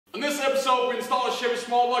episode, we installed a Chevy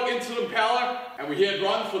small block into the Impala, and we hit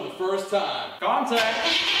run for the first time. Contact!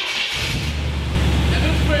 And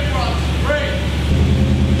this thing runs great!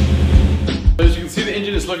 As you can see, the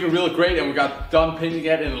engine is looking really great, and we got done painting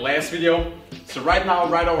it in the last video. So right now,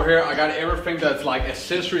 right over here, I got everything that's like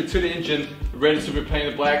accessory to the engine ready to be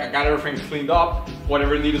painted black. I got everything cleaned up,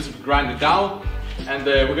 whatever needed to be grinded down. And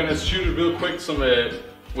we're gonna shoot it real quick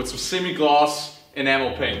with some semi-gloss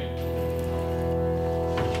enamel paint.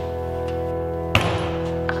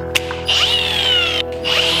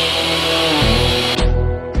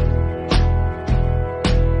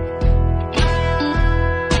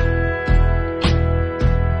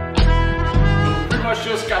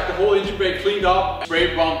 Just got the whole engine bay cleaned up,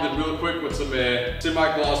 spray bumped it real quick with some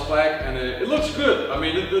semi-gloss black, and it looks good. I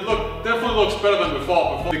mean, it definitely looks better than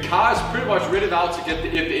before. The car is pretty much ready now to get the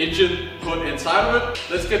engine put inside of it.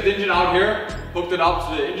 Let's get the engine out here, hooked it up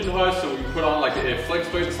to the engine hoist so we can put on like the flex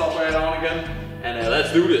plate and stuff right on again, and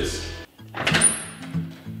let's do this.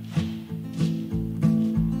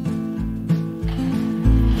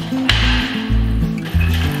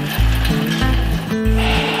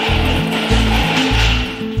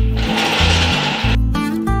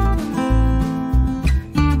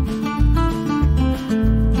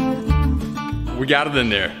 We got it in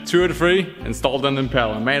there. 2 out of 3 installed on the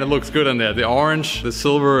Impala. Man, it looks good in there. The orange, the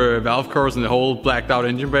silver valve covers, and the whole blacked out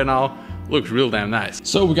engine bay now looks real damn nice.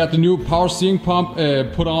 So we got the new power steering pump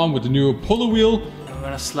put on with the new pulley wheel. I'm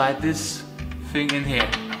gonna slide this thing in here.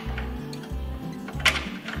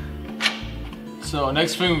 So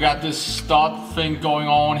next thing, we got this stud thing going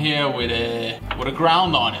on here with a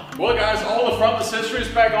ground on it. Well guys, all the front accessories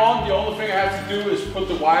back on. The only thing I have to do is put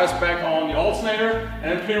the wires back on the alternator,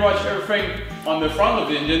 and then pretty much everything on the front of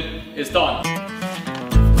the engine is done.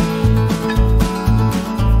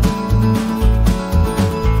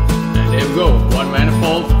 And there we go, one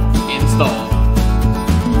manifold installed.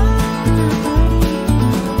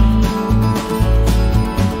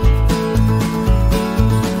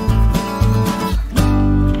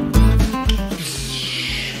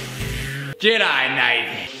 Jedi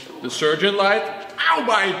Knight. The surgeon light. Oh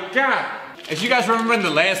my god! As you guys remember in the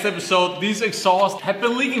last episode, these exhausts have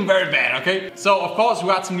been leaking very bad, okay? So of course we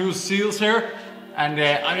got some new seals here, and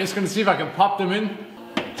I'm just gonna see if I can pop them in.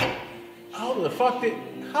 How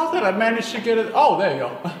did I manage to get it? Oh, there you go.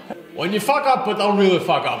 When you fuck up, but don't really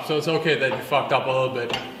fuck up, so it's okay that you fucked up a little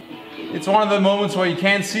bit. It's one of the moments where you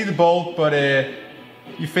can't see the bolt, but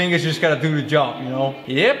your fingers just gotta do the job, you know?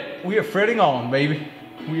 Yep, we are threading on, baby.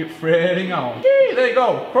 We are threading on. Yay, there you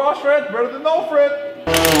go. Cross thread, better than no thread.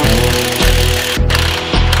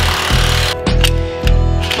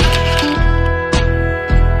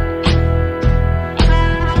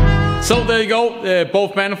 So there you go,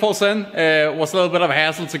 both manifolds in. Was a little bit of a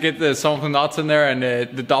hassle to get some of the nuts in there and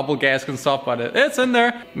the double gasket and stuff, but it's in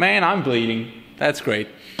there. Man, I'm bleeding. That's great.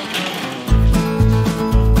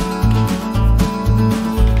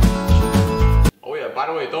 By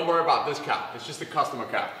the way, don't worry about this cap. It's just a customer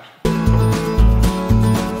cap.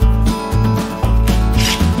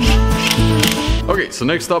 Okay, so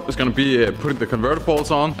next up is gonna be putting the converter bolts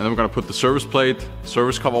on, and then we're gonna put the service plate,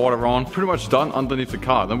 service cover, whatever on. Pretty much done underneath the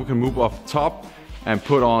car. Then we can move off the top and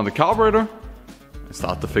put on the carburetor and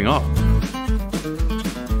start the thing up.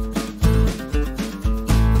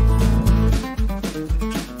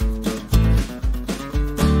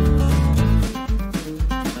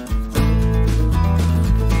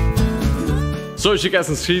 So as you guys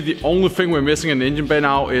can see, the only thing we're missing in the engine bay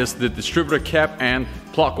now is the distributor cap and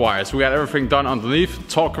plug wires. We got everything done underneath.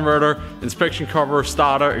 Torque converter, inspection cover,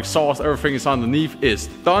 starter, exhaust, everything is underneath is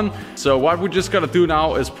done. So what we just gotta do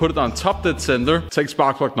now is put it on top dead center, take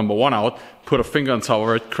spark plug number 1 out, put a finger on top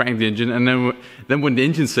of it, crank the engine, and then when the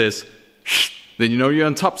engine says shh, then you know you're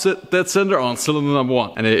on top dead center on cylinder number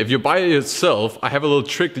 1. And if you're by yourself, I have a little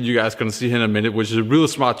trick that you guys are gonna see here in a minute, which is a really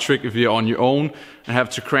smart trick if you're on your own and have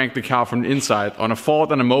to crank the car from the inside. On a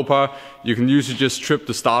Ford and a Mopar, you can usually just strip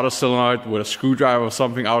the starter solenoid with a screwdriver or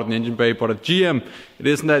something out of the engine bay, but at GM, it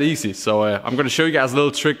isn't that easy. So I'm gonna show you guys a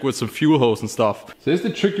little trick with some fuel hose and stuff. So here's the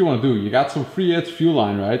trick you wanna do. You got some 3/8 fuel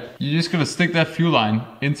line, right? You're just gonna stick that fuel line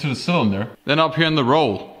into the cylinder. Then up here in the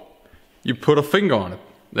roll, you put a finger on it.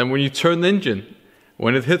 Then when you turn the engine,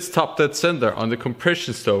 when it hits top dead center on the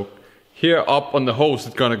compression stroke, here up on the hose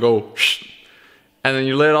it's gonna go shh, and then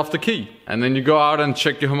you let off the key, and then you go out and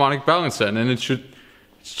check your harmonic balancer, and then it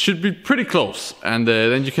should be pretty close, and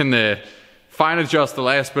then you can fine adjust the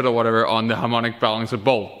last bit or whatever on the harmonic balancer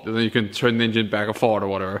bolt, and then you can turn the engine back or forward or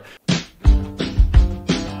whatever.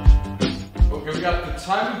 Okay, we got the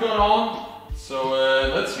timing going on, so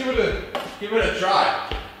let's give it a try.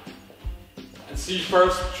 And see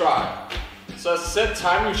first try. So as I said,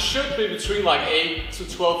 timing should be between like 8 to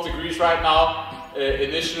 12 degrees right now,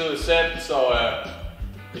 initially set, so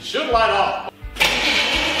it should light up.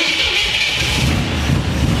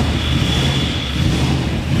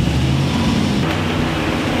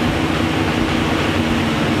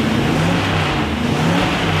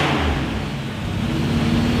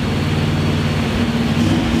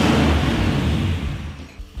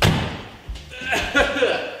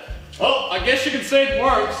 Well, I guess you can say it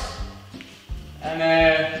works.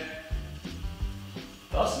 And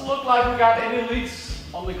doesn't look like we got any leaks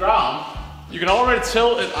on the ground. You can already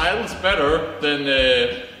tell it idles better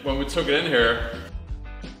than when we took it in here.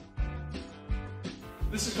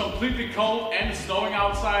 This is completely cold and it's snowing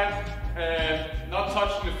outside. Not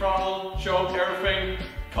touching the throttle, choke, everything,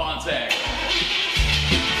 contact.